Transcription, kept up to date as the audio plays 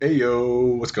Hey yo,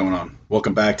 what's going on?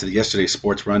 Welcome back to the Yesterday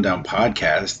Sports Rundown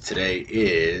podcast. Today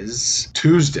is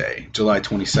Tuesday, July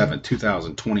 27th,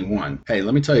 2021. Hey,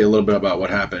 let me tell you a little bit about what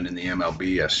happened in the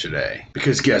MLB yesterday.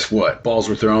 Because guess what? Balls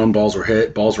were thrown, balls were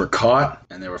hit, balls were caught,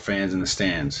 and there were fans in the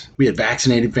stands. We had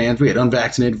vaccinated fans, we had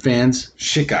unvaccinated fans.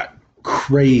 Shit got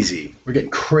crazy. We're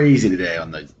getting crazy today on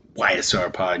the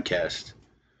YSR podcast.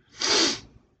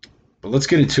 But let's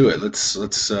get into it. Let's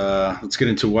get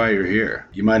into why you're here.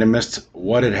 You might have missed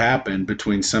what had happened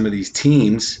between some of these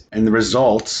teams and the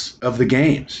results of the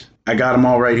games. I got them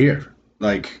all right here.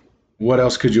 Like, what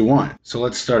else could you want? So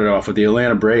let's start it off with the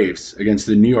Atlanta Braves against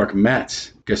the New York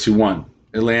Mets. Guess who won?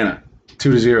 Atlanta,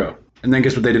 2-0. And then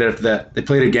guess what they did after that? They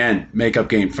played again, makeup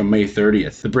game from May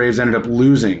 30th. The Braves ended up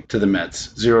losing to the Mets,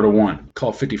 0-1.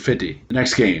 Call 50-50. The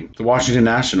next game, the Washington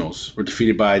Nationals were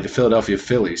defeated by the Philadelphia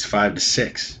Phillies,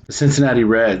 5-6. The Cincinnati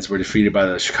Reds were defeated by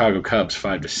the Chicago Cubs,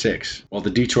 5-6. While the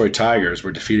Detroit Tigers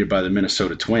were defeated by the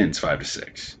Minnesota Twins,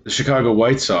 5-6. The Chicago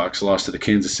White Sox lost to the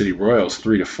Kansas City Royals,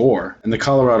 3-4. And the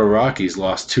Colorado Rockies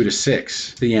lost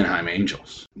 2-6 to the Anaheim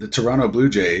Angels. The Toronto Blue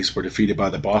Jays were defeated by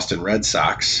the Boston Red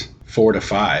Sox,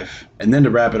 4-5. And then to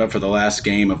wrap it up for the last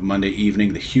game of Monday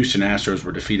evening, the Houston Astros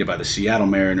were defeated by the Seattle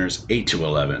Mariners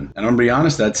 8-11. And I'm going to be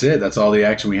honest, that's it. That's all the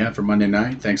action we have for Monday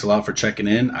night. Thanks a lot for checking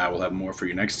in. I will have more for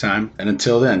you next time. And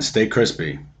until then, stay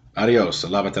crispy. Adios.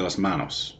 Lávate las manos.